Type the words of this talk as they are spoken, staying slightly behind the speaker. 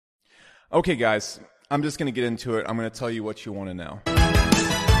Okay, guys, I'm just going to get into it. I'm going to tell you what you want to know.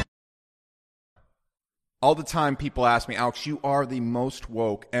 All the time people ask me, Alex, you are the most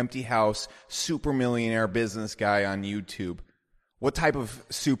woke, empty house, super millionaire business guy on YouTube. What type of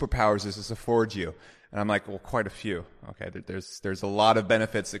superpowers does this afford you? And I'm like, well, quite a few. Okay, there's a lot of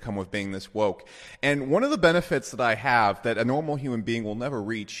benefits that come with being this woke. And one of the benefits that I have that a normal human being will never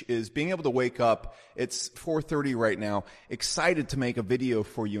reach is being able to wake up. It's 4:30 right now, excited to make a video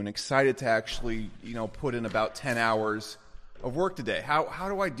for you and excited to actually, put in about 10 hours of work today. How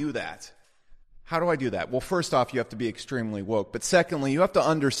do I do that? How do I do that? Well, first off, you have to be extremely woke. But secondly, you have to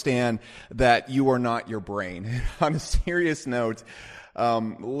understand that you are not your brain. On a serious note,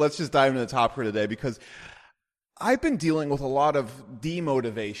 let's just dive into the topic for today, because I've been dealing with a lot of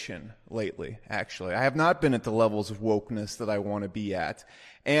demotivation lately, actually. I have not been at the levels of wokeness that I want to be at.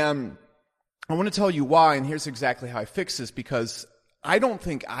 And I want to tell you why, and here's exactly how I fix this, because I don't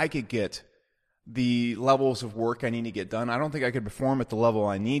think I could get the levels of work I need to get done. I don't think I could perform at the level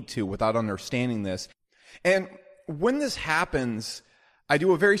I need to without understanding this. And when this happens, I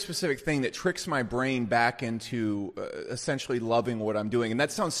do a very specific thing that tricks my brain back into essentially loving what I'm doing. And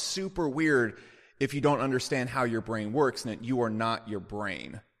that sounds super weird if you don't understand how your brain works and that you are not your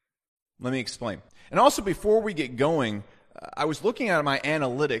brain. Let me explain. And also, before we get going, I was looking at my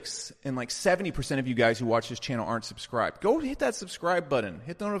analytics, and like 70% of you guys who watch this channel aren't subscribed. Go hit that subscribe button,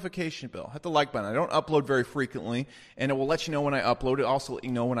 hit the notification bell, hit the like button. I don't upload very frequently, and it will let you know when I upload it, also let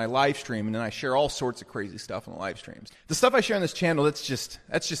you know when I live stream, and then I share all sorts of crazy stuff on the live streams. The stuff I share on this channel, that's just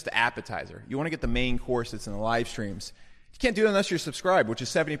the appetizer. You want to get the main course that's in the live streams. You can't do it unless you're subscribed, which is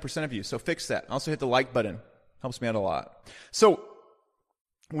 70% of you, so fix that. Also hit the like button. Helps me out a lot. So,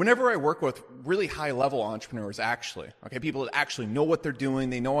 whenever I work with really high-level entrepreneurs, people that actually know what they're doing,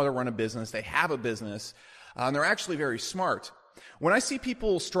 they know how to run a business, they have a business, and they're actually very smart. When I see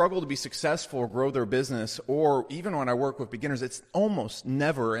people struggle to be successful or grow their business, or even when I work with beginners, it's almost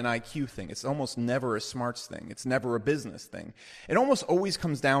never an IQ thing. It's almost never a smarts thing. It's never a business thing. It almost always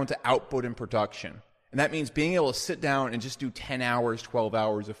comes down to output and production. And that means being able to sit down and just do 10 hours, 12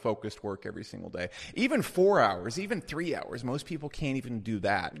 hours of focused work every single day. Even 4 hours, even 3 hours. Most people can't even do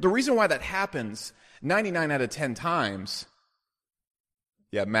that. The reason why that happens 99 out of 10 times,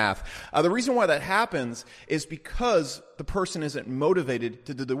 math. The reason why that happens is because the person isn't motivated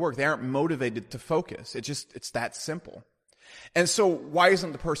to do the work. They aren't motivated to focus. It's that simple. And so why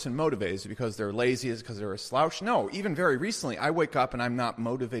isn't the person motivated? Is it because they're lazy? Is it because they're a slouch? No, even very recently, I wake up and I'm not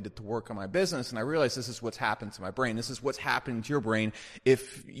motivated to work on my business, and I realize this is what's happened to my brain. This is what's happened to your brain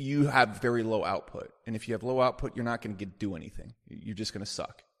if you have very low output. And if you have low output, you're not going to do anything. You're just going to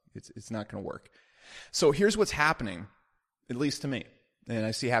suck. It's not going to work. So here's what's happening, at least to me, and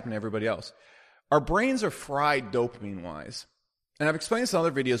I see it happen to everybody else. Our brains are fried dopamine-wise. And I've explained this in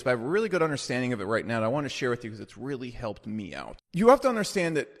other videos, but I have a really good understanding of it right now, and I want to share with you because it's really helped me out. You have to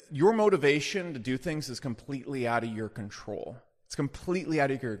understand that your motivation to do things is completely out of your control. It's completely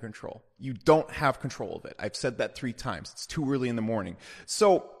out of your control. You don't have control of it. I've said that 3 times. It's too early in the morning.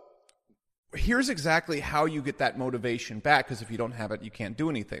 So here's exactly how you get that motivation back, because if you don't have it, you can't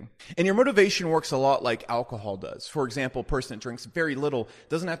do anything. And your motivation works a lot like alcohol does. For example, a person that drinks very little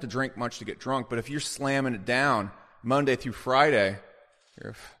doesn't have to drink much to get drunk, but if you're slamming it down Monday through Friday,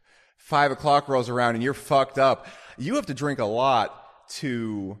 5 o'clock rolls around and you're fucked up, you have to drink a lot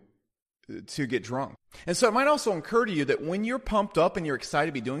to get drunk. And so it might also occur to you that when you're pumped up and you're excited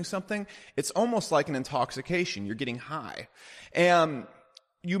to be doing something, it's almost like an intoxication. You're getting high. And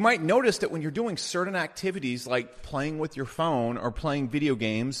you might notice that when you're doing certain activities like playing with your phone or playing video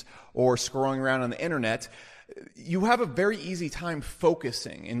games or scrolling around on the internet, you have a very easy time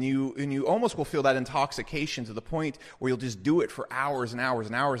focusing, and you almost will feel that intoxication to the point where you'll just do it for hours and hours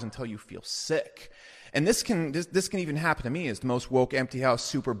and hours until you feel sick. And this can even happen to me as the most woke, empty house,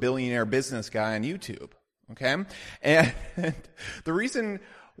 super billionaire business guy on YouTube. Okay? And the reason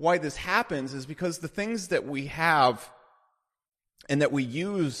why this happens is because the things that we have and that we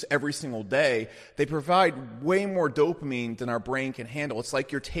use every single day, they provide way more dopamine than our brain can handle. It's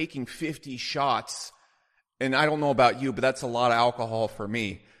like you're taking 50 shots. And I don't know about you, but that's a lot of alcohol for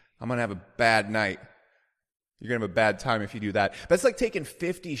me. I'm going to have a bad night. You're going to have a bad time if you do that. That's like taking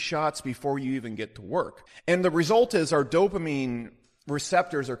 50 shots before you even get to work. And the result is our dopamine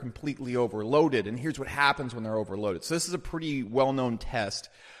receptors are completely overloaded. And here's what happens when they're overloaded. So this is a pretty well-known test.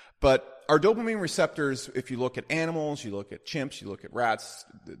 But our dopamine receptors, if you look at animals, you look at chimps, you look at rats,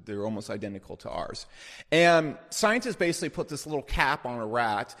 they're almost identical to ours. And scientists basically put this little cap on a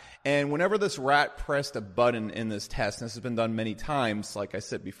rat, and whenever this rat pressed a button in this test, and this has been done many times, like I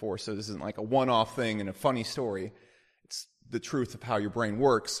said before, so this isn't like a one-off thing and a funny story, it's the truth of how your brain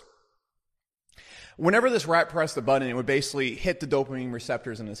works. Whenever this rat pressed the button, it would basically hit the dopamine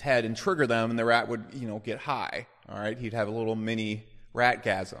receptors in his head and trigger them, and the rat would, get high. All right, he'd have a little mini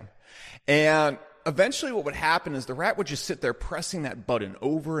ratgasm. And eventually what would happen is the rat would just sit there pressing that button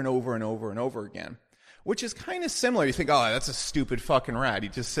over and over and over and over again, which is kind of similar. You think, oh, that's a stupid fucking rat.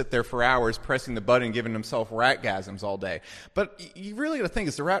 He'd just sit there for hours pressing the button, giving himself ratgasms all day. But you really got to think,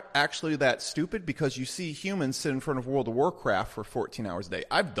 is the rat actually that stupid? Because you see humans sit in front of World of Warcraft for 14 hours a day.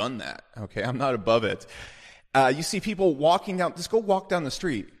 I've done that, okay? I'm not above it. You see people walking down, just go walk down the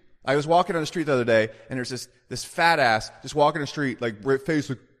street. I was walking down the street the other day, and there's this fat ass just walking the street, like, face,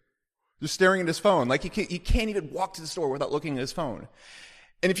 like, just staring at his phone. Like, he can't even walk to the store without looking at his phone.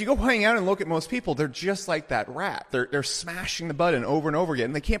 And if you go hang out and look at most people, they're just like that rat. They're smashing the button over and over again,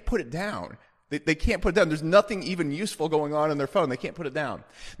 and they can't put it down. They can't put it down. There's nothing even useful going on their phone. They can't put it down.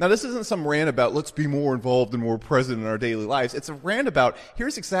 Now, this isn't some rant about let's be more involved and more present in our daily lives. It's a rant about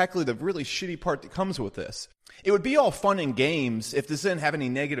here's exactly the really shitty part that comes with this. It would be all fun and games if this didn't have any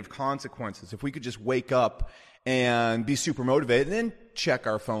negative consequences, if we could just wake up and be super motivated and then check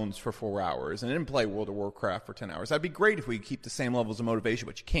our phones for 4 hours and then play World of Warcraft for 10 hours. That'd be great if we could keep the same levels of motivation,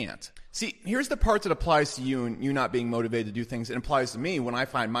 but you can't. See, here's the part that applies to you and you not being motivated to do things. It applies to me when I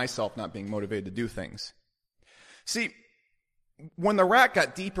find myself not being motivated to do things. See, when the rat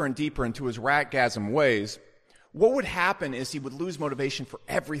got deeper and deeper into his ratgasm ways, what would happen is he would lose motivation for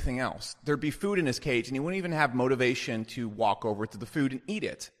everything else. There'd be food in his cage, and he wouldn't even have motivation to walk over to the food and eat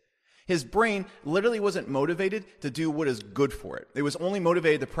it. His brain literally wasn't motivated to do what is good for it. It was only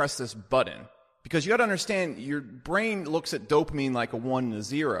motivated to press this button. Because you got to understand, your brain looks at dopamine like a 1 and a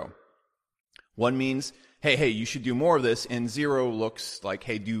 0. 1 means, hey, you should do more of this, and 0 looks like,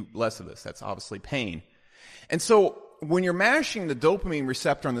 hey, do less of this. That's obviously pain. And so when you're mashing the dopamine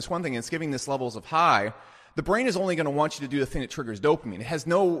receptor on this one thing and it's giving this levels of high, the brain is only going to want you to do the thing that triggers dopamine. It has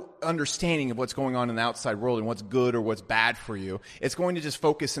no understanding of what's going on in the outside world and what's good or what's bad for you. It's going to just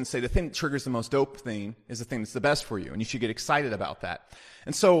focus and say the thing that triggers the most dopamine is the thing that's the best for you, and you should get excited about that.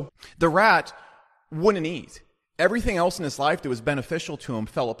 And so the rat wouldn't eat. Everything else in his life that was beneficial to him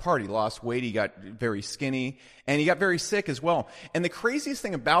fell apart. He lost weight, he got very skinny, and he got very sick as well. And the craziest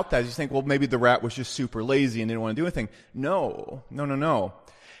thing about that is you think, well, maybe the rat was just super lazy and didn't want to do anything. No.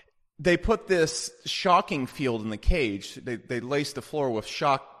 They put this shocking field in the cage. They laced the floor with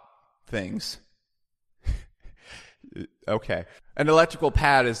shock things. Okay. An electrical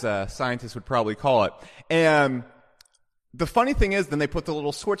pad, as scientists would probably call it. And the funny thing is, then they put the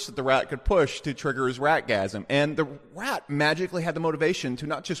little switch that the rat could push to trigger his ratgasm. And the rat magically had the motivation to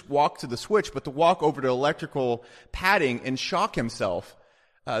not just walk to the switch, but to walk over to electrical padding and shock himself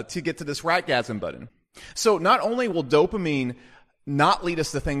to get to this ratgasm button. So not only will dopamine not lead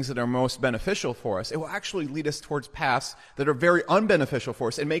us to things that are most beneficial for us, it will actually lead us towards paths that are very unbeneficial for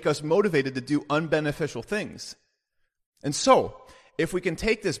us and make us motivated to do unbeneficial things. And so, if we can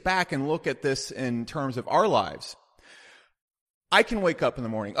take this back and look at this in terms of our lives, I can wake up in the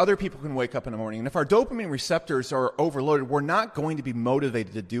morning, other people can wake up in the morning, and if our dopamine receptors are overloaded, we're not going to be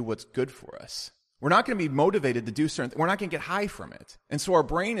motivated to do what's good for us. We're not going to be motivated to do certain things. We're not going to get high from it. And so our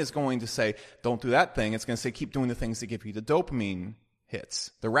brain is going to say, don't do that thing. It's going to say, keep doing the things that give you the dopamine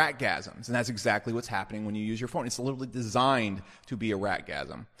hits, the ratgasms. And that's exactly what's happening when you use your phone. It's literally designed to be a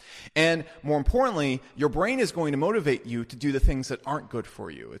ratgasm. And more importantly, your brain is going to motivate you to do the things that aren't good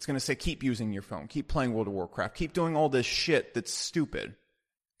for you. It's going to say, keep using your phone, keep playing World of Warcraft, keep doing all this shit that's stupid.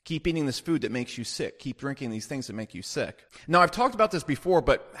 Keep eating this food that makes you sick. Keep drinking these things that make you sick. Now, I've talked about this before,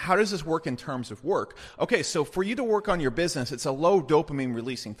 but how does this work in terms of work? Okay, so for you to work on your business, it's a low dopamine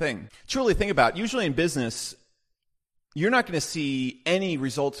releasing thing. Truly think about it. Usually in business, you're not going to see any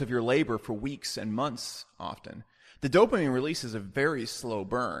results of your labor for weeks and months often. The dopamine release is a very slow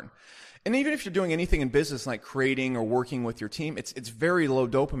burn. And even if you're doing anything in business like creating or working with your team, it's very low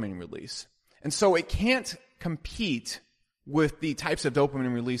dopamine release. And so it can't compete with the types of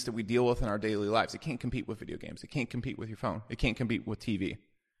dopamine release that we deal with in our daily lives. It can't compete with video games. It can't compete with your phone. It can't compete with TV.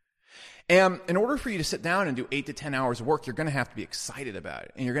 And in order for you to sit down and do 8 to 10 hours of work, you're going to have to be excited about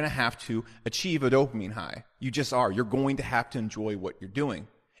it. And you're going to have to achieve a dopamine high. You just are. You're going to have to enjoy what you're doing.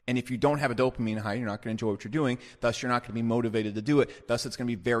 And if you don't have a dopamine high, you're not going to enjoy what you're doing. Thus, you're not going to be motivated to do it. Thus, it's going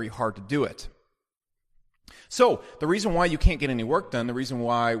to be very hard to do it. So, the reason why you can't get any work done, the reason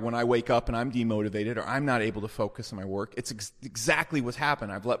why when I wake up and I'm demotivated or I'm not able to focus on my work, it's exactly what's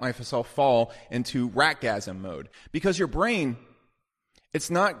happened. I've let myself fall into ratgasm mode. Because your brain, it's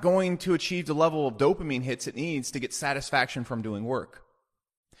not going to achieve the level of dopamine hits it needs to get satisfaction from doing work.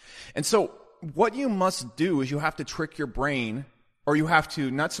 And so, what you must do is you have to trick your brain, or you have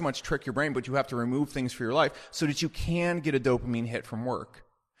to not so much trick your brain, but you have to remove things from your life so that you can get a dopamine hit from work.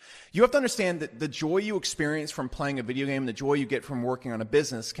 You have to understand that the joy you experience from playing a video game and the joy you get from working on a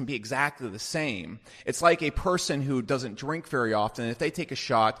business can be exactly the same. It's like a person who doesn't drink very often. If they take a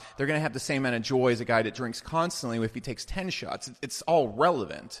shot, they're going to have the same amount of joy as a guy that drinks constantly if he takes 10 shots. It's all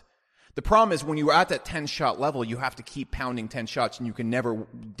relevant. The problem is when you're at that 10-shot level, you have to keep pounding 10 shots, and you can never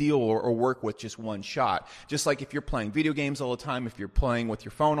deal or work with just one shot. Just like if you're playing video games all the time, if you're playing with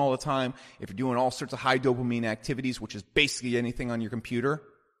your phone all the time, if you're doing all sorts of high dopamine activities, which is basically anything on your computer,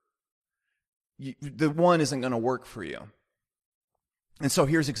 the one isn't going to work for you. And so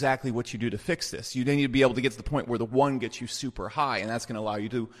here's exactly what you do to fix this. You need to be able to get to the point where the one gets you super high, and that's going to allow you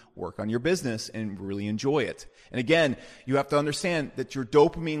to work on your business and really enjoy it. And again, you have to understand that your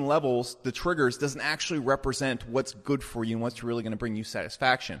dopamine levels, the triggers, doesn't actually represent what's good for you and what's really going to bring you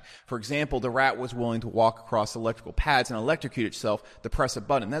satisfaction. For example, the rat was willing to walk across electrical pads and electrocute itself to press a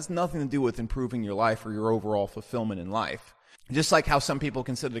button. That's nothing to do with improving your life or your overall fulfillment in life. Just like how some people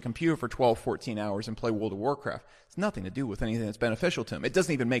can sit at a computer for 12, 14 hours and play World of Warcraft. It's nothing to do with anything that's beneficial to them. It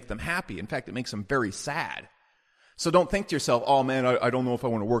doesn't even make them happy. In fact, it makes them very sad. So don't think to yourself, oh man, I don't know if I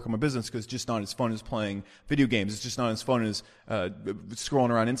want to work on my business because it's just not as fun as playing video games. It's just not as fun as scrolling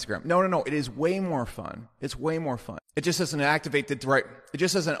around Instagram. No. It is way more fun. It's way more fun. It just doesn't activate it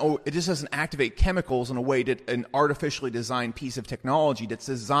just doesn't activate chemicals in a way that an artificially designed piece of technology that's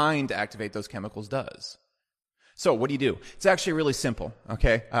designed to activate those chemicals does. So what do? It's actually really simple,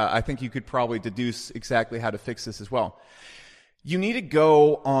 okay? I think you could probably deduce exactly how to fix this as well. You need to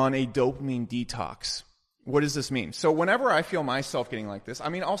go on a dopamine detox. What does this mean? So whenever I feel myself getting like this,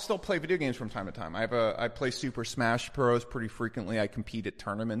 I'll still play video games from time to time. I play Super Smash Bros. Pretty frequently. I compete at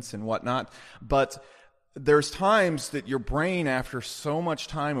tournaments and whatnot. But there's times that your brain, after so much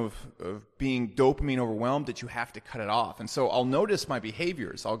time of being dopamine overwhelmed, that you have to cut it off. And so I'll notice my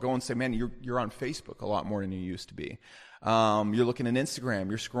behaviors. I'll go and say, man, you're on Facebook a lot more than you used to be. You're looking at Instagram.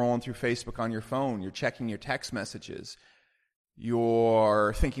 You're scrolling through Facebook on your phone. You're checking your text messages.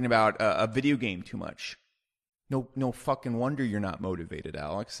 You're thinking about a video game too much. No fucking wonder you're not motivated,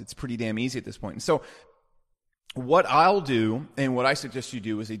 Alex. It's pretty damn easy at this point. And so what I'll do, and what I suggest you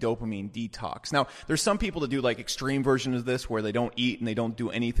do, is a dopamine detox. Now, there's some people that do like extreme versions of this where they don't eat and they don't do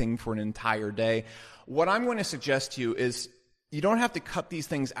anything for an entire day. What I'm going to suggest to you is you don't have to cut these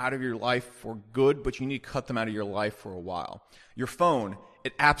things out of your life for good, but you need to cut them out of your life for a while. Your phone,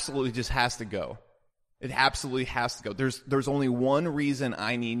 it absolutely just has to go. It absolutely has to go. There's only one reason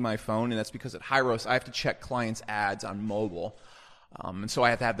I need my phone, and that's because at Hyros, I have to check clients' ads on mobile. And so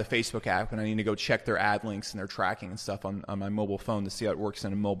I have to have the Facebook app, and I need to go check their ad links and their tracking and stuff on my mobile phone to see how it works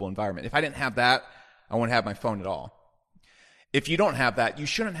in a mobile environment. If I didn't have that, I wouldn't have my phone at all. If you don't have that, you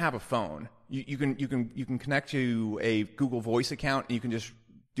shouldn't have a phone. You can connect to a Google Voice account, and you can just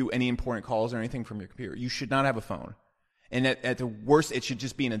do any important calls or anything from your computer. You should not have a phone. And at the worst, it should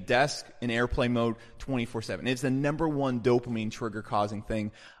just be in a desk in airplane mode 24/7. It's the number one dopamine trigger causing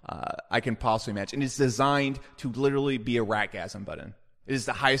thing I can possibly imagine. It's designed to literally be a ratgasm button. It is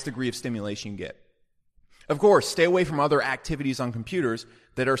the highest degree of stimulation you get. Of course, stay away from other activities on computers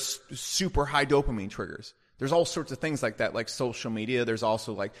that are super high dopamine triggers. There's all sorts of things like that, like social media. There's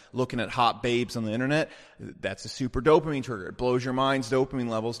also like looking at hot babes on the internet. That's a super dopamine trigger. It blows your mind's dopamine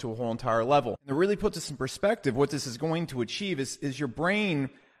levels to a whole entire level. And to really put this in perspective, what this is going to achieve is your brain.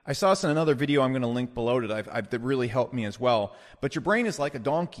 I saw this in another video I'm going to link below that really helped me as well. But your brain is like a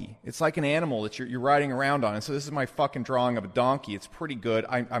donkey. It's like an animal that you're riding around on. And so this is my fucking drawing of a donkey. It's pretty good.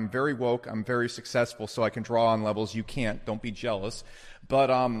 I'm very woke. I'm very successful, so I can draw on levels you can't. Don't be jealous.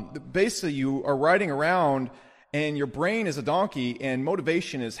 But basically, you are riding around, and your brain is a donkey, and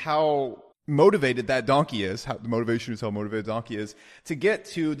motivation is how motivated that donkey is. Motivation is how motivated the donkey is to get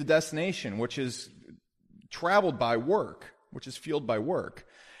to the destination, which is traveled by work, which is fueled by work.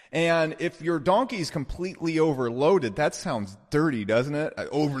 And if your donkey is completely overloaded, that sounds dirty, doesn't it? I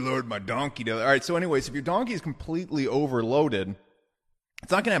overload my donkey. All right, so anyways, if your donkey is completely overloaded,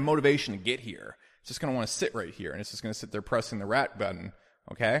 it's not going to have motivation to get here. It's just going to want to sit right here, and it's just going to sit there pressing the rat button,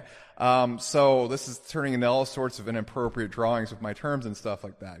 okay? So this is turning into all sorts of inappropriate drawings with my terms and stuff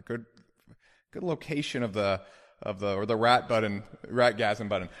like that. Good location of the ratgasm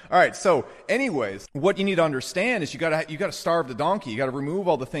button. All right. So anyways, what you need to understand is you gotta starve the donkey. You gotta remove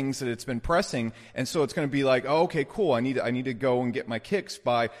all the things that it's been pressing. And so it's going to be like, oh, okay, cool. I need to go and get my kicks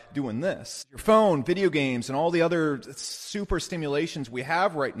by doing this. Your phone, video games, and all the other super stimulations we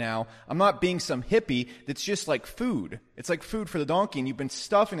have right now. I'm not being some hippie that's just like food. It's like food for the donkey, and you've been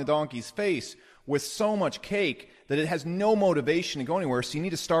stuffing the donkey's face with so much cake that it has no motivation to go anywhere, so you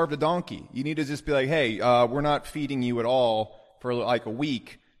need to starve the donkey. You need to just be like, hey, we're not feeding you at all for like a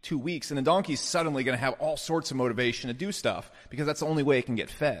week 2 weeks, and the donkey's suddenly going to have all sorts of motivation to do stuff because that's the only way it can get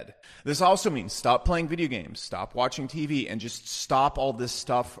fed. This also means stop playing video games, stop watching TV, and just stop all this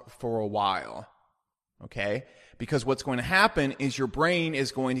stuff for a while. Okay? Because what's going to happen is your brain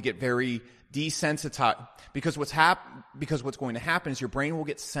is going to get very desensitized. Because what's going to happen is your brain will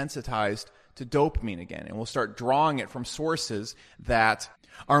get sensitized to dopamine again, and will start drawing it from sources that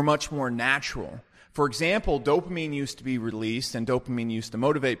are much more natural. For example, dopamine used to be released, and dopamine used to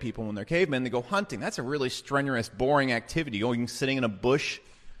motivate people when they're cavemen. They go hunting. That's a really strenuous, boring activity. Going sitting in a bush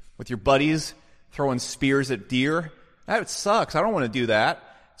with your buddies, throwing spears at deer. That sucks. I don't want to do that.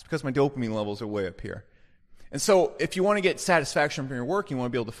 It's because my dopamine levels are way up here. And so if you want to get satisfaction from your work, you want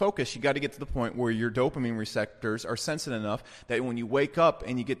to be able to focus, you got to get to the point where your dopamine receptors are sensitive enough that when you wake up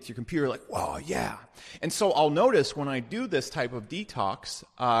and you get to your computer, like, wow, yeah. And so I'll notice when I do this type of detox,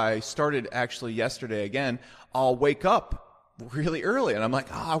 I started actually yesterday again, I'll wake up really early and I'm like,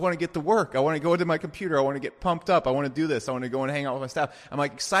 I want to get to work. I want to go into my computer. I want to get pumped up. I want to do this. I want to go and hang out with my staff. I'm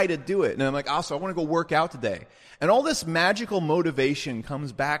like excited to do it. And I'm like, also, I want to go work out today. And all this magical motivation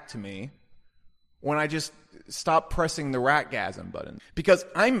comes back to me when I just stop pressing the ratgasm button. Because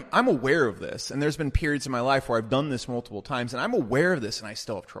I'm aware of this, and there's been periods in my life where I've done this multiple times, and I'm aware of this, and I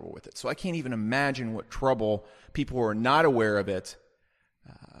still have trouble with it. So I can't even imagine what trouble people who are not aware of it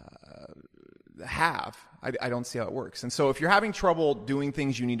have. I don't see how it works. And so if you're having trouble doing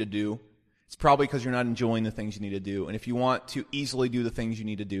things you need to do, it's probably because you're not enjoying the things you need to do. And if you want to easily do the things you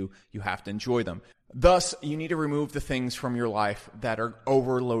need to do, you have to enjoy them. Thus, you need to remove the things from your life that are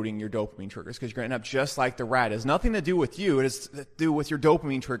overloading your dopamine triggers, because you're going to end up just like the rat. It has nothing to do with you. It has to do with your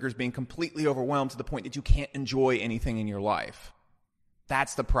dopamine triggers being completely overwhelmed to the point that you can't enjoy anything in your life.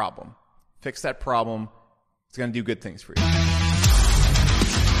 That's the problem. Fix that problem. It's going to do good things for you.